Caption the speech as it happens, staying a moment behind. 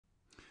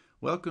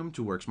Welcome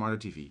to Work Smarter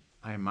TV.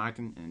 I am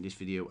Maarten, and in this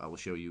video I will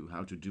show you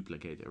how to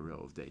duplicate a row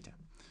of data.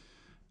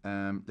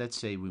 Let's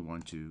say we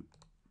want to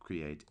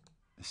create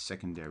a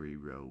secondary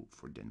row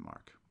for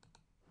Denmark.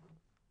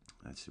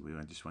 We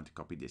just want to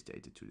copy this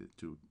data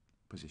to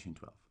position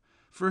 12.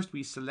 First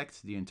we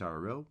select the entire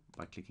row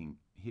by clicking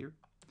here.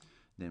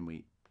 Then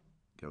we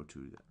go to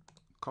the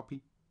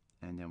copy,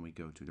 and then we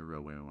go to the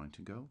row where we want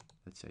to go.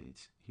 Let's say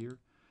it's here.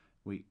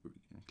 We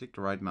click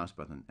the right mouse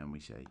button and we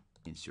say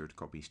insert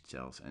copy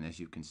cells, and as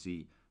you can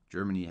see,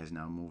 Germany has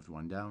now moved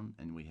one down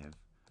and we have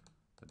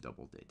a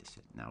double data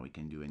set. Now we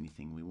can do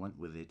anything we want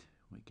with it.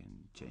 We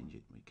can change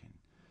it, we can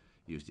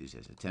use this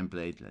as a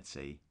template. Let's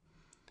say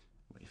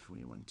if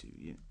we want to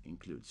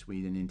include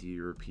Sweden into the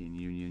European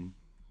Union,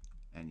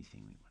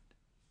 anything we want.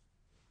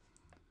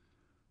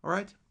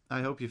 Alright,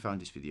 I hope you found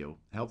this video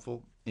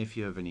helpful. If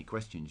you have any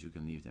questions, you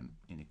can leave them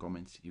in the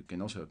comments. You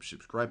can also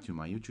subscribe to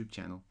my YouTube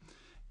channel,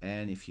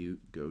 and if you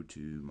go to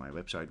my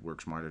website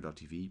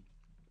worksmarter.tv,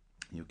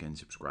 you can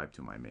subscribe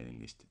to my mailing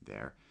list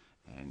there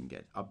and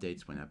get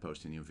updates when I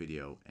post a new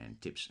video and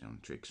tips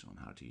and tricks on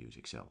how to use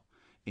Excel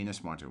in a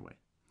smarter way.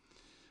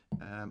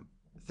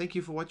 Thank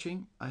you for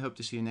watching. I hope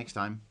to see you next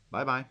time.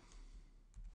 Bye bye.